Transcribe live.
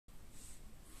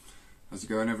How's it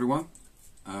going, everyone?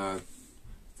 Third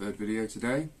video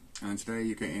today, and today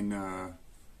you're getting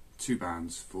two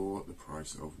bands for the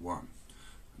price of one.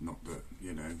 Not that,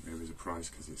 you know, there is a price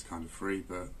because it's kind of free,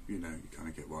 but you know, you kind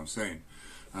of get what I'm saying.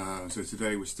 So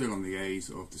today we're still on the A's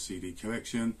of the CD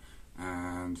collection,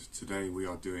 and today we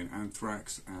are doing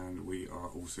Anthrax, and we are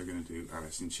also going to do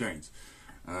Alice in Chains.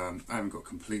 I haven't got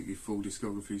completely full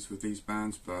discographies with these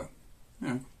bands, but you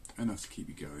know, enough to keep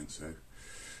you going. So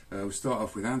we'll start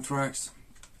off with Anthrax,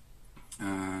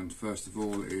 and first of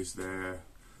all is their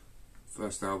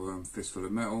first album, Fistful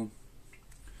of Metal,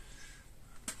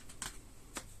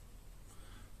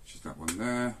 which is that one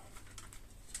there,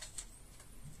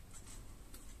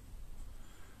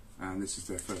 and this is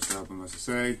their first album, as I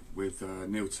say, with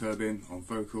Neil Turbin on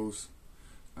vocals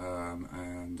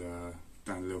and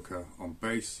Dan Lilker on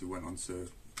bass, who went on to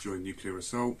join Nuclear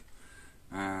Assault,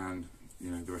 and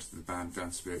you know, the rest of the band,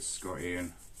 Dan Spitz, Scott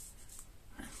Ian,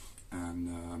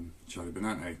 and Charlie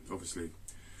Benante, obviously.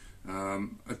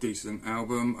 A decent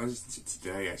album. I listened to it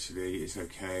today, actually. It's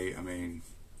okay. I mean,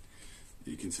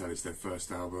 you can tell it's their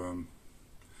first album.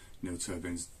 Neil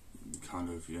Turbin's kind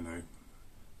of, you know,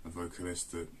 a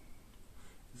vocalist that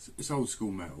it's old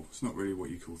school metal. It's not really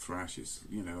what you call thrash. It's,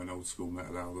 you know, an old school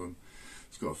metal album.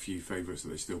 It's got a few favourites that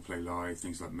they still play live,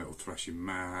 things like Metal Thrashing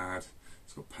Mad.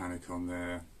 It's got Panic on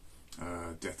there,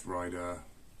 Death Rider.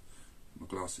 My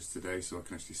glasses today so I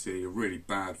can actually see a really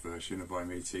bad version of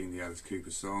I'm 18, the Alice Cooper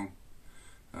song,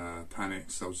 Panic,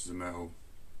 Soldiers of Metal.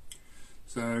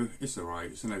 So it's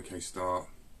alright, it's an okay start.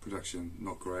 Production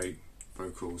not great,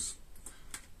 vocals,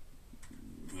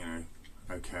 you know,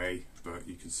 okay, but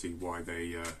you can see why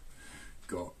they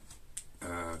got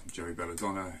Joey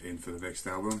Belladonna in for the next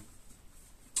album,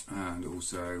 and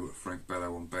also Frank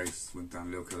Bello on bass when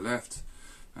Dan Lilker left.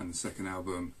 And the second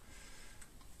album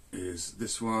is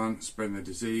this one, Spreading the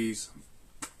Disease.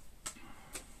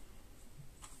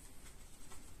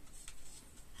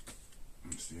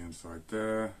 That's the inside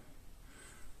there.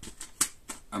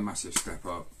 A massive step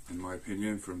up, in my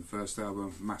opinion, from the first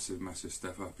album. Massive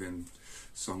step up in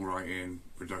songwriting,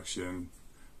 production,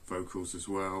 vocals as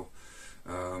well.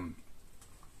 One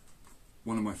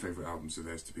of my favourite albums of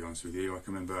theirs, to be honest with you. I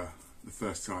can remember the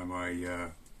first time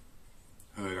I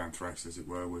heard Anthrax, as it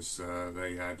were, was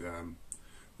they had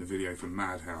the video from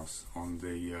Madhouse on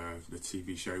the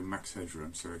TV show Max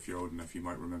Headroom. So if you're old enough, you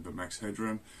might remember Max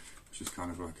Headroom, which is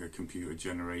kind of like a computer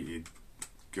generated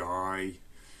guy,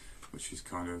 which is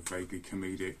kind of vaguely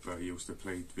comedic, but he also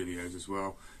played videos as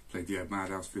well. Played the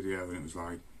Madhouse video, and it was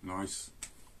like nice.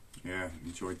 Yeah,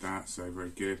 enjoyed that, so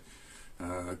very good.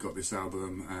 I got this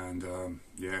album, and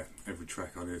yeah, every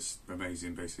track on it's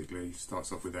amazing. Basically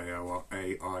starts off with AIR,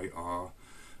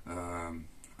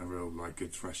 a real like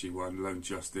good thrashy one. Lone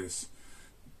Justice,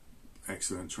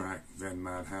 excellent track. Then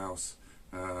Madhouse,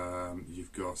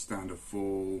 you've got Stand or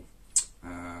Fall,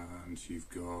 and you've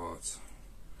got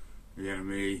The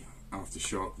Enemy,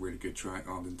 Aftershock, really good track.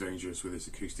 Armed and Dangerous with its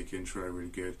acoustic intro, really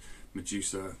good.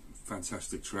 Medusa,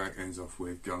 fantastic track. Ends off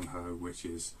with Gung Ho, which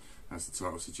is, as the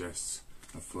title suggests,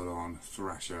 a full-on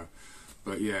thrasher.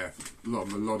 But yeah, a lot of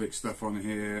melodic stuff on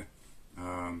here.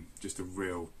 Just a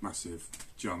real massive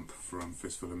jump from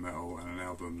Fistful of Metal, and an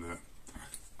album that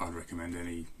I'd recommend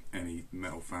any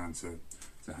metal fan to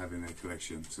have in their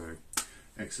collection. So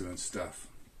excellent stuff.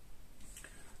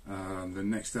 The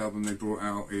next album they brought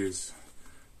out is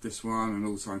this one, an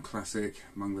all-time classic,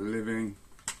 Among the Living.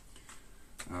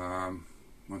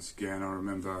 Once again, I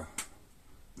remember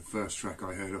the first track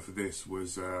I heard off of this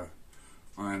was I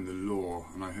Am the Law,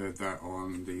 and I heard that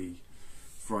on the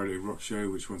Friday Rock Show,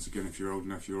 which once again, if you're old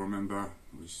enough, you'll remember,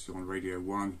 was on Radio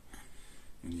 1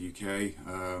 in the UK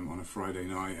on a Friday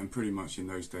night. And pretty much in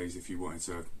those days, if you wanted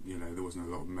to, you know, there wasn't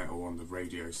a lot of metal on the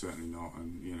radio, certainly not,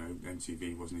 and you know,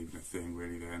 MTV wasn't even a thing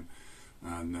really then.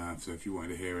 And so if you wanted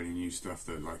to hear any new stuff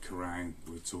that like Kerrang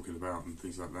were talking about and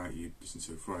things like that, you'd listen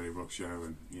to the Friday Rock Show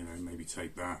and, you know, maybe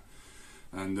tape that.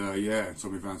 And yeah,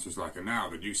 Tommy Vance was like, and now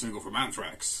the new single from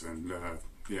Anthrax, and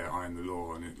yeah, I Am the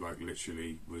Law, and it like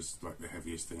literally was like the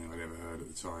heaviest thing I'd ever heard at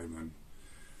the time, and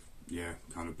yeah,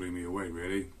 kind of blew me away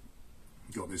really.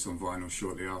 Got this on vinyl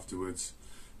shortly afterwards,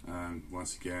 and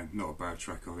once again, not a bad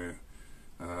track on it.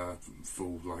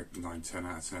 Full like 9-10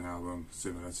 out of 10 album,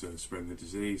 similar to Spreading the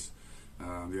Disease.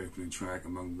 The opening track,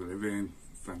 Among the Living,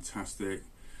 fantastic.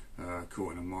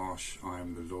 Caught in a Marsh, I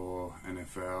Am the Law,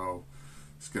 NFL,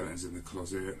 Skeletons in the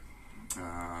Closet.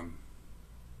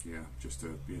 Yeah, just a,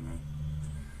 you know,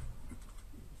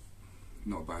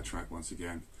 not a bad track once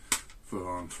again. Full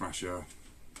on thrasher.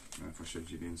 I don't know if I showed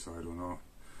you the inside or not.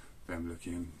 Them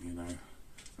looking, you know,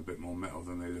 a bit more metal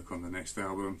than they look on the next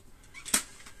album.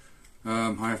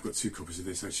 I have got 2 copies of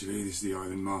this actually. This is the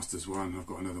Island Masters one. I've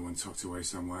got another one tucked away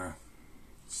somewhere.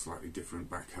 Slightly different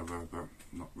back cover, but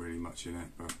not really much in it.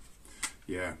 But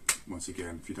yeah, once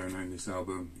again, if you don't own this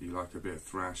album, you like a bit of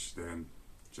thrash, then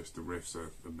just the riffs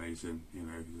are amazing. You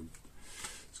know,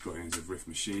 it's got ends of Riff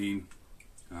Machine.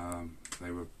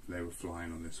 They were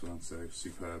flying on this one, so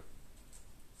superb.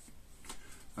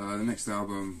 The next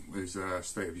album is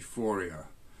State of Euphoria,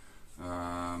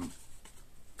 and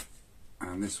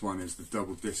this one is the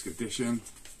double disc edition.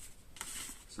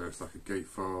 So it's like a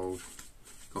gatefold.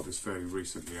 Got this fairly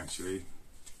recently actually.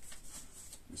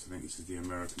 I think this is the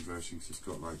American version because it's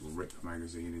got like Rip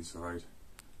magazine inside,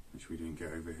 which we didn't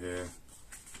get over here.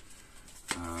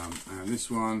 And this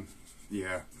one,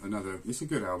 yeah, it's a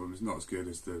good album. It's not as good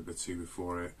as the 2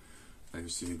 before it.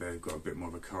 They've got a bit more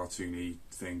of a cartoony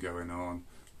thing going on.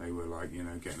 They were like, you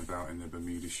know, getting about in their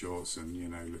Bermuda shorts and, you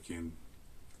know, looking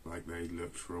like they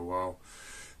looked for a while,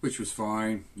 which was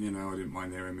fine. You know, I didn't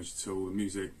mind their image at all. The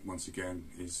music, once again,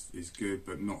 is good,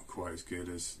 but not quite as good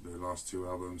as the last 2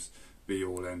 albums. Be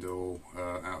All End All,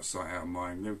 Out of Sight Out of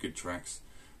Mind. They were good tracks.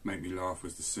 Make Me Laugh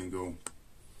was the single,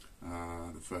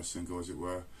 the first single as it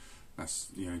were. That's,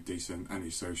 you know, decent.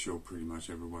 Antisocial, pretty much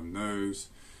everyone knows.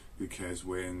 Who Cares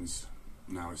Wins.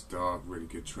 Now It's Dark, really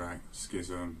good track.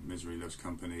 Schism, Misery Loves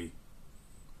Company,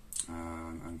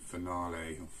 and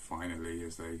Finale, or Finally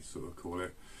as they sort of call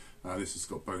it. This has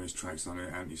got bonus tracks on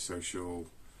it. Antisocial,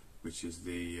 which is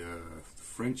the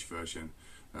French version,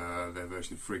 their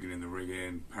version of Friggin' in the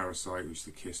Riggin', Parasite, which is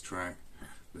the Kiss track,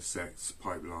 The Sex,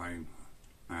 Pipeline,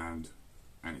 and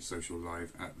Antisocial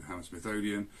live at the Hammersmith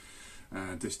Odeon.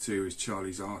 Disc 2 is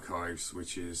Charlie's Archives,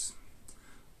 which is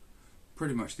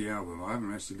pretty much the album. I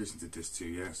haven't actually listened to Disc 2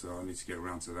 yet, so I need to get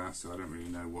around to that, so I don't really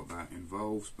know what that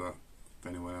involves, but if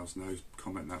anyone else knows,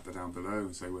 comment that down below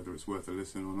and say whether it's worth a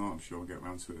listen or not. I'm sure I'll get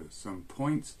around to it at some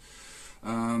point.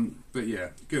 But yeah,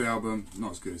 good album,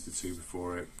 not as good as the 2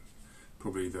 before it.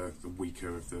 Probably the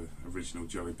weaker of the original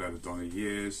Joey Belladonna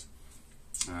years.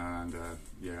 And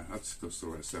yeah, I'd still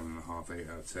saw it at 7.5, 8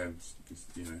 out of 10. It's,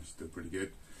 you know, still pretty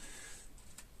good.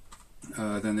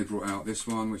 Then they brought out this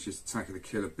one, which is Attack of the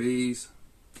Killer Bees,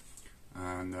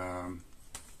 and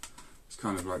it's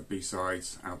kind of like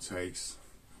B-sides, outtakes,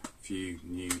 a few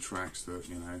new tracks that,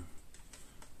 you know,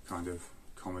 kind of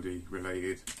comedy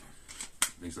related,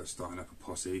 things like Starting Up a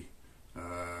Posse.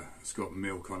 It's got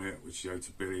Milk on it, which is Ode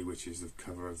to Billy, which is the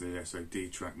cover of the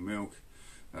SOD track Milk.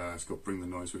 It's got Bring the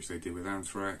Noise, which they did with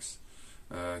Anthrax.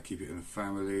 Keep It in the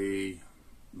Family,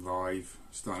 Live,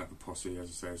 Starting Up a Posse, as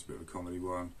I say, it's a bit of a comedy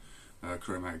one.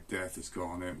 Chromatic Death it's got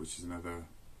on it, which is another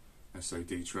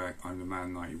SOD track. I'm the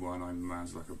Man 91. I'm the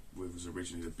Man's like was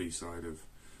originally the B-side of,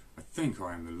 I think,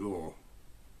 I Am the Law,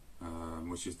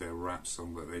 which is their rap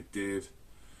song that they did.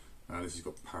 This has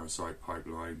got Parasite,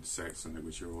 Pipeline, Sex on it,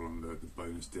 which are all on the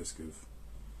bonus disc of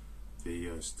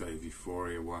the State of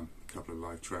Euphoria one. A couple of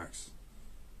live tracks,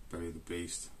 Belly of the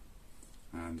Beast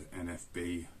and NFB.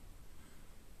 You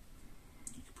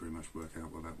can pretty much work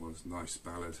out what that was. Nice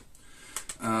ballad.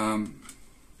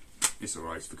 It's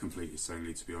alright, it's for completists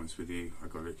only, to be honest with you. I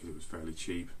got it because it was fairly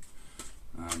cheap,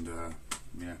 and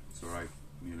yeah, it's alright,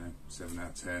 you know, 7 out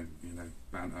of 10, you know,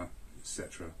 banter,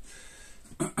 etc.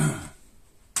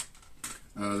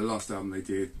 The last album they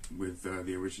did with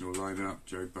the original lineup,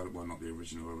 well, not the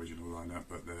original lineup,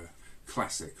 but the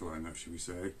classic lineup, should we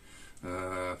say,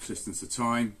 Persistence of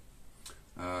Time.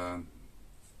 A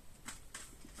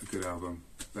good album,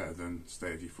 better than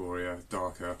State of Euphoria,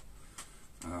 darker.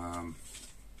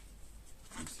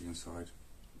 That's the inside.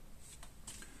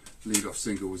 Lead off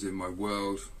single was In My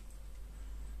World,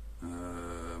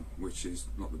 which is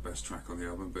not the best track on the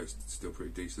album, but it's still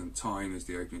pretty decent. Time is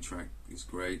the opening track, is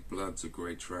great. Blood's a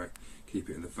great track. Keep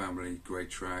It in the Family,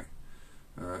 great track.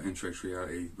 Intro to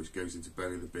Reality, which goes into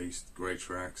Belly of the Beast, great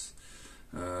tracks.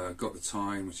 Got the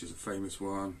Time, which is a famous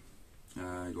one.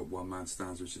 You got One Man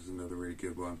Stands, which is another really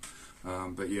good one.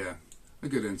 But yeah, a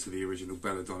good end to the original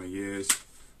Belladonna years.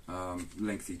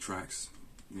 Lengthy tracks,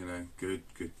 you know, good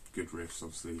riffs.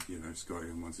 Obviously, you know, Scotty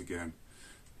once again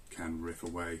can riff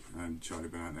away, and Charlie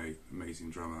Benante,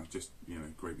 amazing drummer. Just, you know,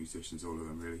 great musicians, all of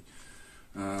them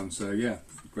really. So yeah,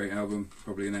 great album.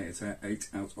 Probably an 8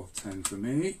 out of 10 for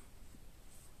me.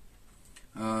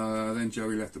 Then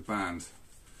Joey left the band,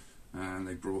 and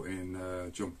they brought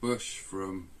in John Bush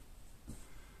from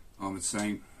Armored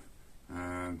Saint,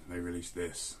 and they released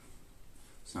this,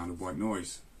 Sound of White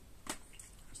Noise.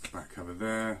 That's the back cover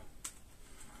there,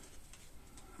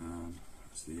 and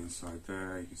that's the inside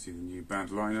there. You can see the new band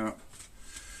lineup.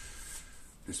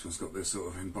 This one's got this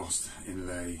sort of embossed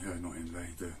inlay, not inlay,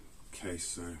 the case,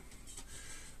 so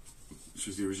which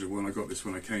was the original one. I got this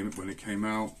when it came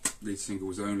out. Lead single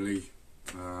was Only,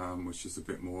 which is a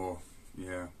bit more,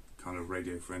 yeah, kind of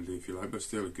radio friendly if you like, but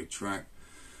still a good track.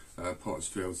 Potter's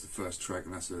Field's the first track,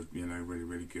 and that's a, you know,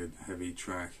 really good heavy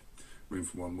track. Room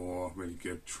for One More, really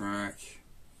good track.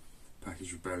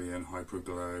 Package Rebellion,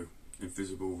 Hyperglow,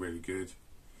 Invisible, really good.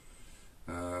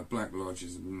 Black Lodge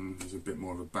is a bit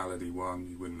more of a ballady one.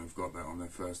 You wouldn't have got that on their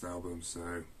first album.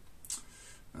 So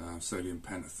Sodium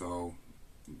Pentothal,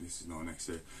 this is not an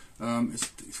exit.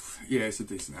 It's a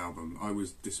decent album. I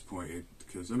was disappointed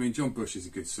because, I mean, John Bush is a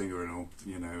good singer and all,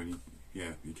 you know, and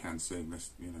he can sing. Let's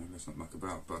not muck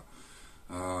about. But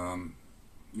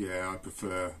I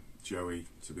prefer Joey,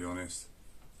 to be honest.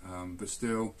 But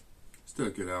still a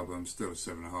good album. Still a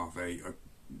 7.5,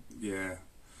 8.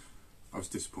 I was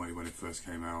disappointed when it first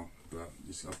came out, but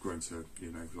I've grown to,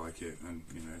 you know, like it, and,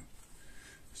 you know,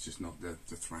 it's just not the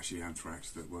thrashy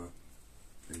Anthrax that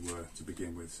they were to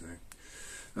begin with. So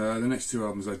the next two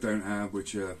albums I don't have,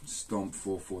 which are Stomp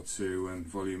 442 and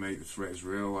Volume 8, The Threat Is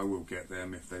Real. I will get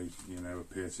them if they, you know,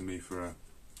 appear to me for a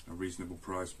reasonable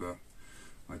price, but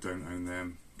I don't own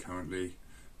them currently.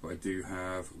 But I do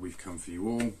have We've Come For You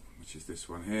All, which is this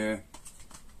one here.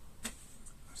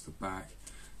 That's the back.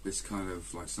 This kind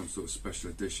of like some sort of special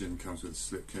edition, comes with a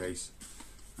slipcase,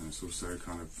 and it's also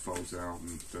kind of folds out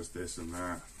and does this and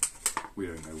that. We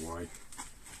don't know why,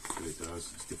 but it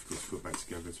does. It's difficult to put back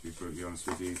together, to be brutally honest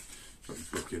with you. Got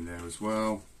the book in there as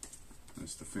well.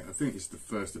 That's the thing. I think it's the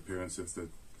first appearance of the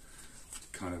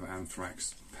kind of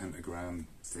Anthrax pentagram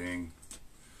thing.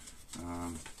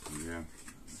 It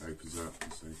opens up,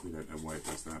 so we don't know why it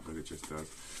does that, but it just does.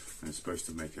 And it's supposed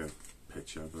to make a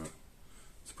picture, but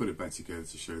to put it back together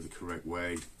to show the correct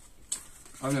way,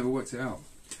 I've never worked it out.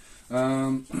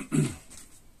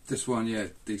 This one, yeah,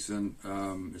 decent.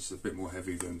 It's a bit more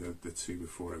heavy than the two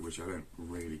before it, which I don't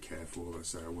really care for. I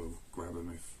say I will grab them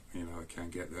if, you know, I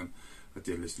can get them. I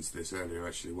did listen to this earlier,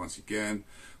 actually, once again.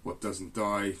 What Doesn't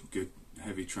Die, good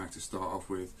heavy track to start off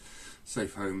with.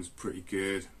 Safe Home's pretty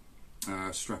good.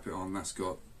 Strap It On, that's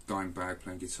got Dimebag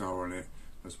playing guitar on it,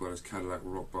 as well as Cadillac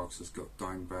Rockbox has got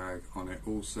Dimebag on it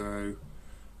also.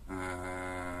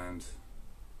 And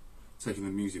Taking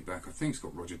the Music Back, I think it's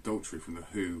got Roger Daltrey from The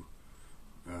Who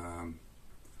on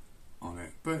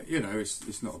it. But, you know,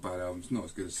 it's not a bad album. It's not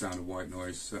as good as Sound of White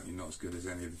Noise, certainly not as good as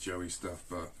any of the Joey stuff,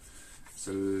 but it's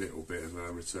a little bit of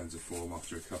a return to form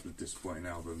after a couple of disappointing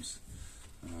albums.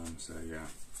 So yeah,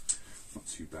 not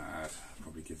too bad. I'll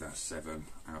probably give that 7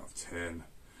 out of 10.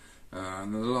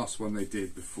 And the last one they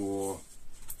did before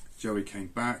Joey came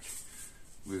back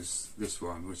was this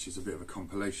one, which is a bit of a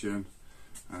compilation.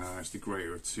 It's The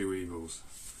Greater of Two Evils,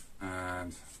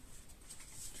 and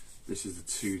this is the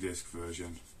 2-disc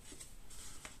version,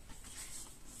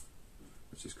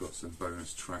 which has got some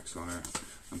bonus tracks on it.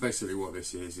 And basically what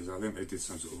this is I think they did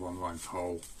some sort of online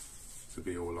poll to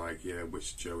be all like, yeah,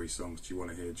 which Joey songs do you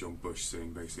want to hear John Bush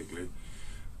sing, basically,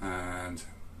 and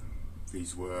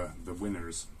these were the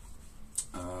winners.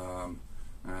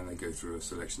 And they go through a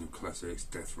selection of classics: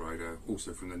 Death Rider,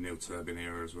 also from the Neil Turbin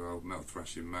era as well, Metal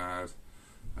Thrashing Mad,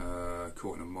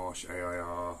 Caught in a Mosh,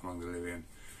 AIR, Among the Living,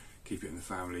 Keep It in the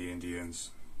Family, Indians,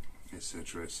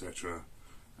 etc, etc.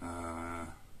 Go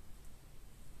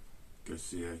to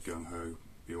see Gung Ho,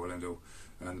 Be All End All.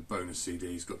 And the bonus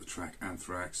CD's got the track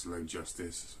Anthrax, Lone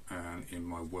Justice, and In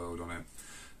My World on it.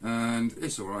 And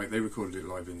it's alright, they recorded it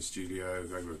live in the studio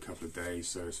over a couple of days,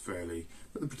 so it's fairly,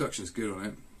 but the production's good on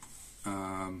it.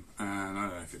 And I don't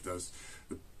know if it does.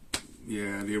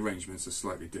 The arrangements are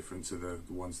slightly different to the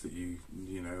ones that you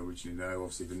know originally know.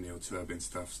 Obviously the Neil Turbin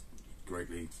stuff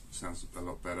sounds a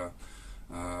lot better.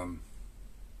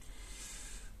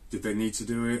 Did they need to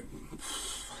do it?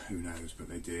 Who knows, but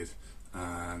they did,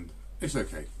 and it's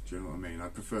okay. Do you know what I mean? I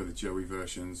prefer the Joey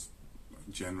versions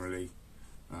generally.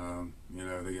 You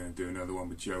know, they're going to do another one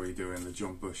with Joey doing the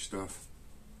John Bush stuff.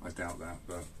 I doubt that,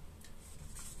 but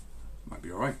might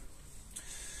be alright.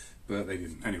 But they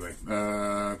didn't. Anyway,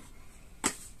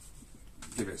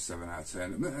 give it a 7 out of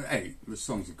 10. 8. The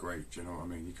songs are great, do you know what I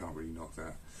mean? You can't really knock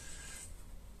that.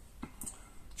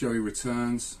 Joey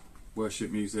Returns,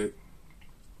 Worship Music.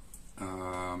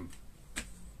 Back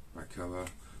cover.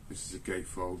 This is a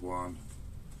gatefold one.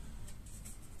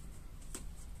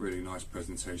 Really nice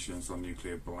presentations on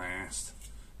Nuclear Blast.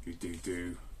 You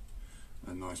do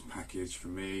a nice package for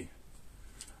me.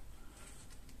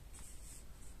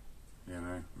 You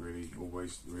know, really,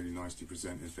 always really nicely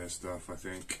presented their stuff, I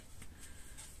think.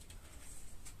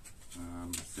 I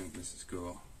think this has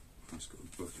got a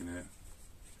book in it.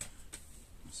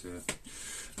 That's it.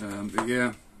 But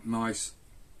yeah, nice,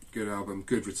 good album,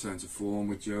 good return to form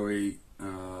with Joey.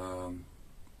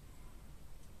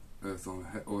 Earth or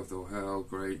Hell,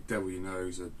 great. Devil You Know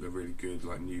is a really good,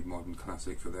 like, new modern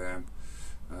classic for them.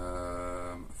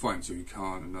 Fight Until You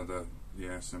Can't, another,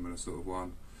 yeah, similar sort of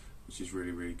one, which is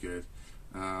really, really good.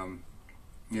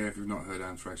 Yeah, if you've not heard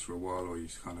Anthrax for a while, or you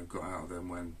kind of got out of them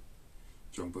when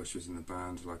John Bush was in the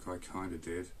band, like I kind of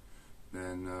did,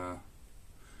 then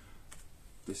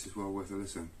this is well worth a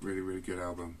listen. Really, really good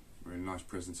album. Really nice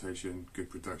presentation,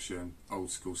 good production, old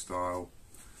school style,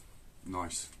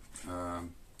 nice.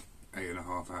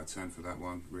 8.5 out of 10 for that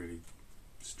one. Really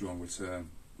strong return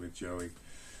with Joey.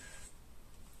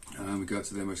 We go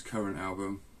to their most current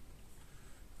album,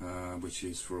 which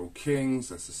is For All Kings.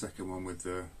 That's the second one with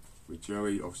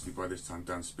Joey. Obviously by this time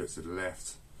Dan Spitz to the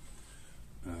left,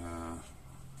 and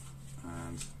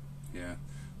yeah,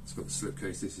 it's got the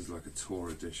slipcase. This is like a tour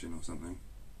edition or something,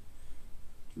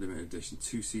 limited edition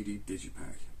 2 CD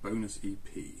digipack bonus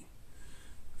EP,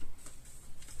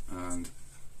 and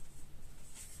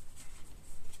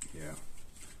yeah,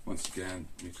 once again,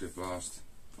 Nuclear Blast,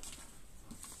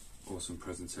 awesome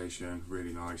presentation,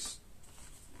 really nice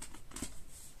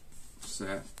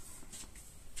set,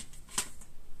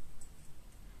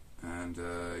 and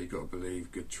you got to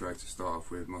believe, good track to start off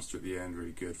with. Monster at the End,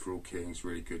 really good. For All Kings,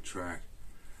 really good track.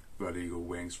 Blood Eagle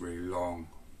Wings, really long,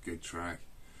 good track,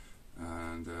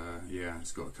 and yeah,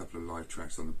 it's got a couple of live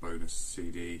tracks on the bonus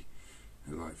CD,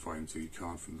 like Fight Until You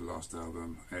Can't from the last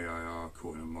album, AIR,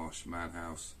 Caught in a Mosh,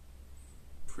 Madhouse,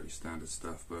 pretty standard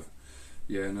stuff, but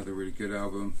yeah, another really good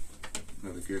album,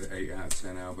 another good 8 out of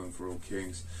 10 album for All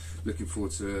Kings. Looking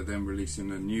forward to them releasing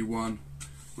a new one,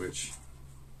 which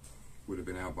would have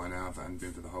been out by now if it hadn't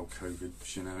been for the whole COVID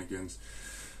shenanigans.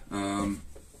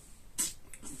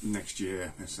 Next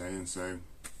year, they're saying, so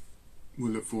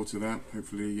we'll look forward to that.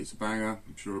 Hopefully it's a banger.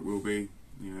 I'm sure it will be.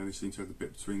 You know, they seem to have the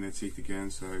bit between their teeth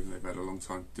again, so they've had a long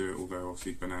time to do it, although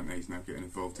obviously Banana's now getting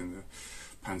involved in the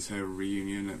Pantera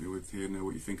reunion. Let me know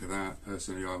what you think of that.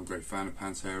 Personally, I'm a great fan of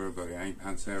Pantera, but it ain't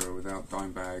Pantera without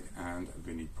Dimebag and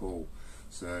Vinnie Paul.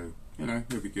 So, you know,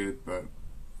 it'll be good, but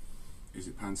is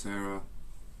it Pantera?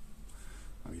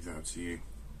 I'll leave that up to you.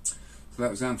 So that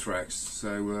was Anthrax.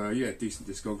 So yeah, decent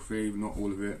discography, not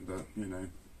all of it, but you know,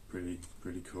 pretty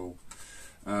cool.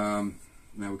 Now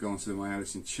we'll go on to my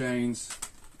Alice in Chains.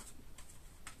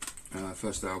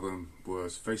 First album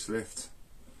was Facelift.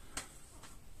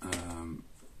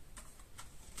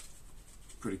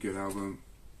 Pretty good album.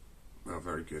 Well,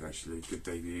 very good actually. Good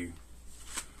debut.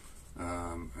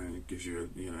 And it gives you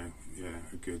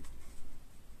a good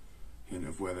hint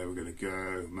of where they were going to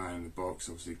go. Man in the Box,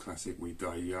 obviously classic. We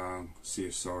Die Young. Sea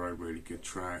of Sorrow, really good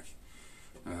track.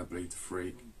 Bleed the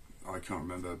Freak, I can't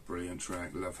remember, brilliant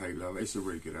track. Love Hate Love, it's a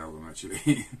really good album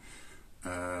actually.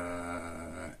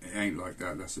 It Ain't Like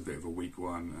That, that's a bit of a weak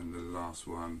one, and the last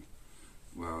one,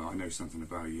 well, I Know Something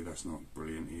About You, that's not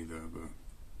brilliant either, but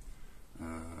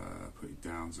Put It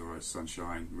Down's alright.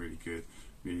 Sunshine, really good.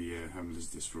 Really haven't listened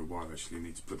to this for a while actually,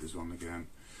 need to put this on again.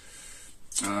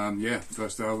 Yeah,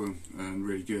 first album, and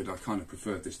really good. I kind of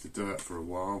preferred this to Dirt for a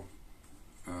while,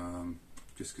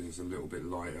 just because it's a little bit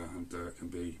lighter, and Dirt can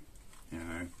be, you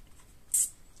know,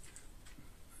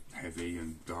 heavy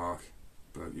and dark,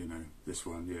 but you know, this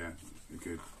one, yeah, a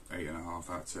good 8.5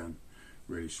 out of 10.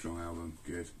 Really strong album,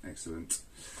 good, excellent.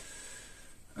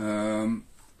 Then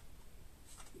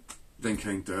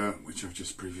came Dirt, which I've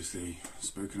just previously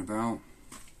spoken about.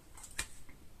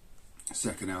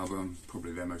 Second album,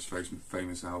 probably their most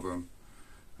famous album,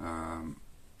 kind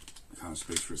of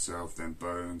speaks for itself. Then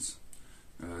Bones,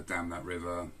 Damn That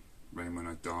River, Rain When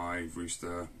I Die,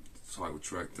 Rooster, title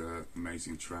track, the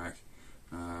amazing track,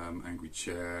 Angry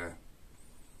Chair,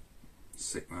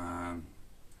 Sick Man,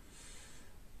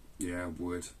 yeah,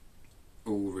 Wood,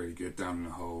 all really good. Down in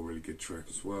the Hole, really good track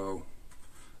as well.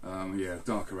 Yeah,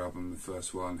 darker album than the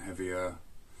first one, heavier.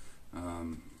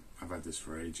 I've had this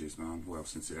for ages, man. Well,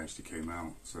 since it actually came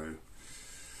out. So,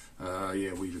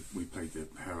 yeah, we played the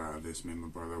hell out of this, me and my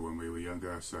brother, when we were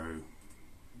younger. So,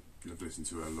 I've listened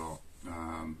to it a lot.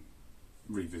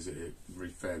 Revisit it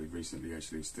fairly recently,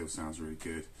 actually. It still sounds really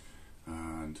good.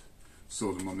 And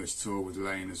saw them on this tour with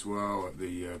Lane as well at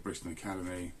the Brixton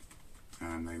Academy,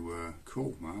 and they were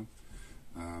cool, man.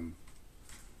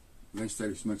 They said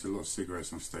he smoked a lot of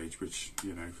cigarettes on stage, which,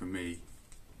 you know, for me,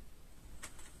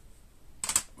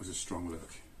 was a strong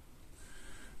look.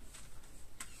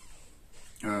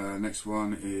 Next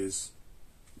one is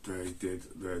they did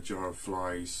the Jar of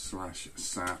Flies /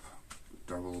 Sap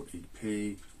double EP.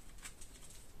 It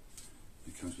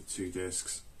comes with 2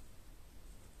 discs,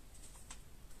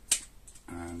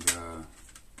 and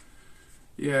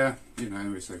yeah, you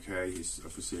know, it's okay. It's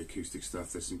obviously acoustic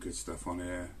stuff. There's some good stuff on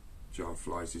here. Jar of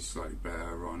Flies is slightly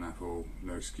better. Rotten Apple,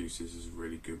 No Excuses is a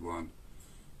really good one.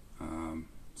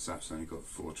 Sap's only got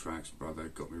 4 tracks, Brother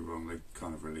Got Me Wrong, they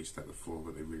kind of released that before,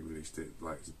 but they re-released it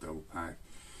like as a double pack.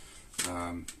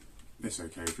 It's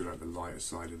okay if you like the lighter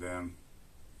side of them.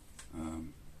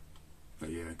 But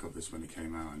yeah, I got this when it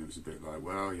came out and it was a bit like,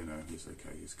 well, you know, it's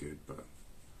okay, it's good, but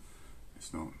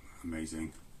it's not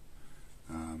amazing.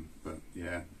 But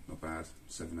yeah, not bad.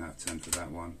 7 out of 10 for that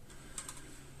one.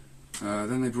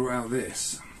 Then they brought out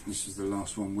this. This is the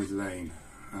last one with Lane.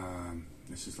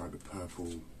 This is like the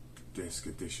purple disc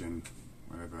edition,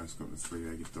 whatever. It's got the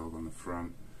 3-legged dog on the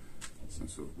front, some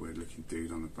sort of weird looking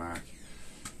dude on the back,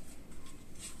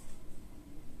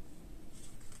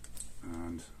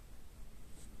 and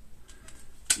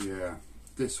yeah,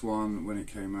 this one when it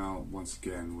came out once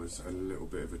again was a little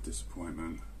bit of a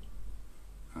disappointment.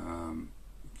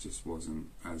 Just wasn't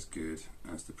as good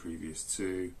as the previous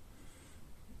 2.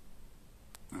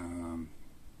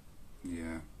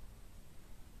 Yeah,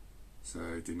 so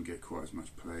it didn't get quite as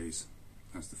much plays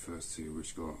as the first 2,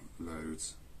 which got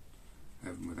loads.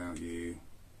 Heaven Without You,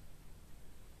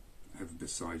 Heaven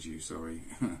Beside You, sorry,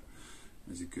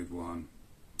 is a good one.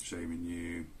 Shame in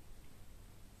You.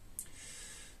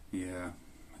 Yeah,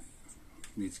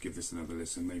 need to give this another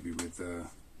listen. Maybe with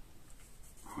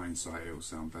hindsight it will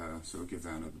sound better, so I'll give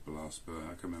that another blast. But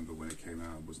I can remember when it came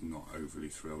out I was not overly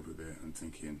thrilled with it and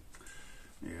thinking,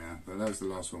 yeah, but that was the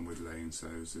last one with Lane, so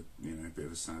it was a, you know, a bit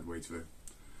of a sad way to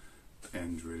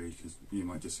end really, because you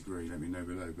might disagree, let me know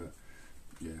below, but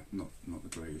yeah, not the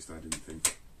greatest, I didn't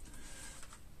think.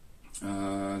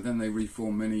 Then they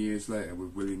reformed many years later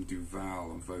with William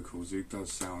Duval on vocals, who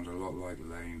does sound a lot like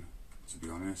Lane, to be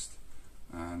honest,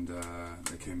 and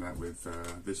they came back with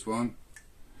this one.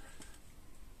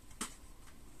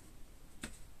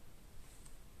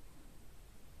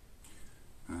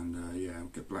 And yeah, we'll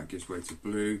get Black Gives Way to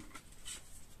Blue,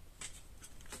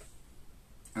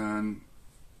 and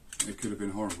it could have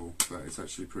been horrible, but it's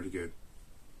actually pretty good.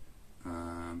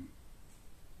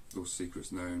 All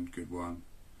Secrets Known, good one.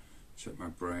 Check My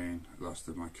Brain, Last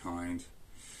of My Kind.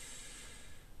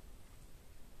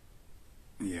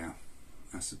 Yeah,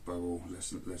 Acid Bubble,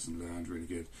 Lesson Learned, really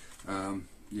good.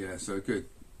 Yeah, so a good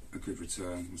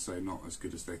return, and so not as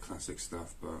good as their classic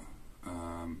stuff, but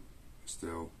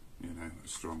still, you know, a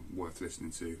strong, worth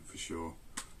listening to for sure.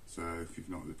 So if you've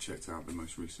not checked out the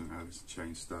most recent Alice in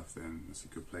Chains stuff, then that's a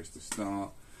good place to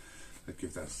start. I'd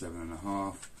give that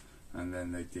 7.5, and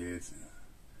then they did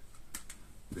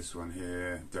this one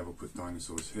here, Devil Put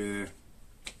Dinosaurs Here.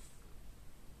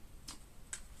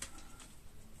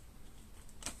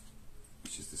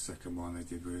 Which is the second one they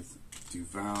did with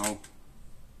Duval,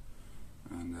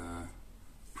 and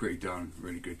pretty done,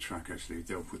 really good track actually.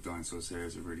 Devil Put Dinosaurs Here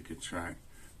is a really good track.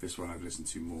 This one I've listened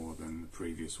to more than the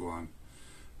previous one,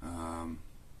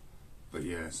 but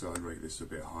yeah, so I'd rate this a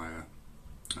bit higher.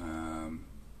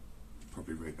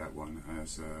 Probably rate that one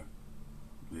as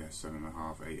yeah,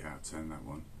 7.5, 8 out of 10, that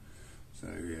one. So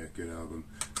yeah, good album.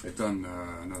 They've done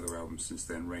another album since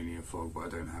then, Rainier Fog, but I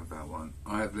don't have that one.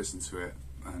 I have listened to it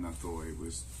and I thought it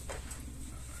was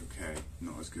okay,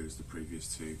 not as good as the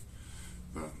previous 2,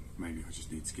 but maybe I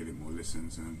just need to give it more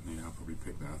listens, and yeah, I'll probably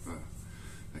pick that up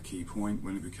a key point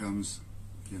when it becomes,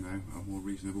 you know, a more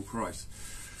reasonable price.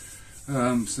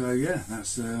 So yeah,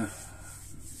 that's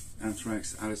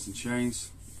Anthrax, Alice in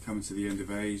Chains, coming to the end of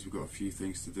A's. We've got a few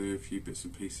things to do, a few bits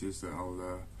and pieces that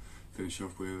I'll finish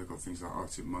off with. I've got things like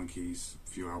Arctic Monkeys, a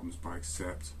few albums by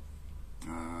Accept,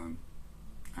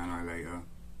 Annihilator,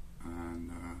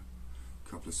 and a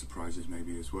couple of surprises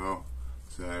maybe as well.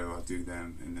 So I'll do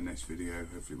them in the next video.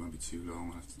 Hopefully it won't be too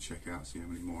long. I'll have to check out, see how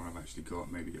many more I've actually got.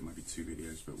 Maybe it might be 2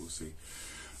 videos, but we'll see.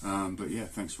 But yeah,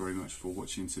 thanks very much for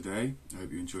watching today. I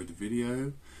hope you enjoyed the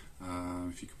video.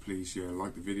 If you could please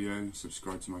like the video,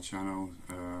 subscribe to my channel,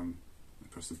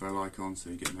 press the bell icon so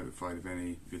you get notified of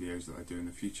any videos that I do in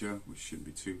the future, which shouldn't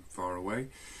be too far away.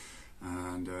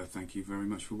 And thank you very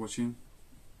much for watching.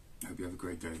 I hope you have a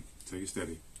great day. Take it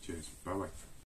steady. Cheers. Bye bye.